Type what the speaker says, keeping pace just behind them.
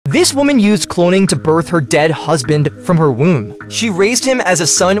This woman used cloning to birth her dead husband from her womb. She raised him as a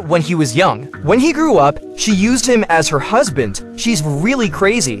son when he was young. When he grew up, she used him as her husband. She's really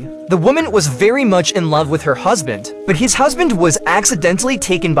crazy. The woman was very much in love with her husband, but his husband was accidentally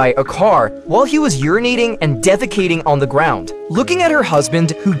taken by a car while he was urinating and defecating on the ground. Looking at her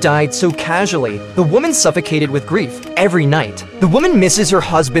husband, who died so casually, the woman suffocated with grief every night. The woman misses her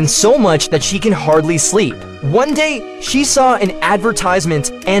husband so much that she can hardly sleep. One day, she saw an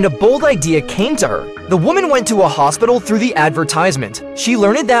advertisement and a bold idea came to her. The woman went to a hospital through the advertisement. She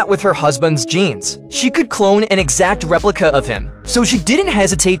learned that with her husband's genes, she could clone an exact replica of him. So she didn't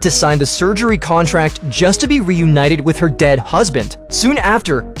hesitate to sign the surgery contract just to be reunited with her dead husband. Soon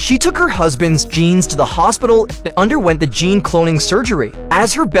after, she took her husband's genes to the hospital and underwent the gene cloning surgery.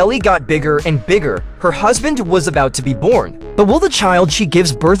 As her belly got bigger and bigger, her husband was about to be born. But will the child she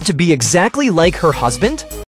gives birth to be exactly like her husband?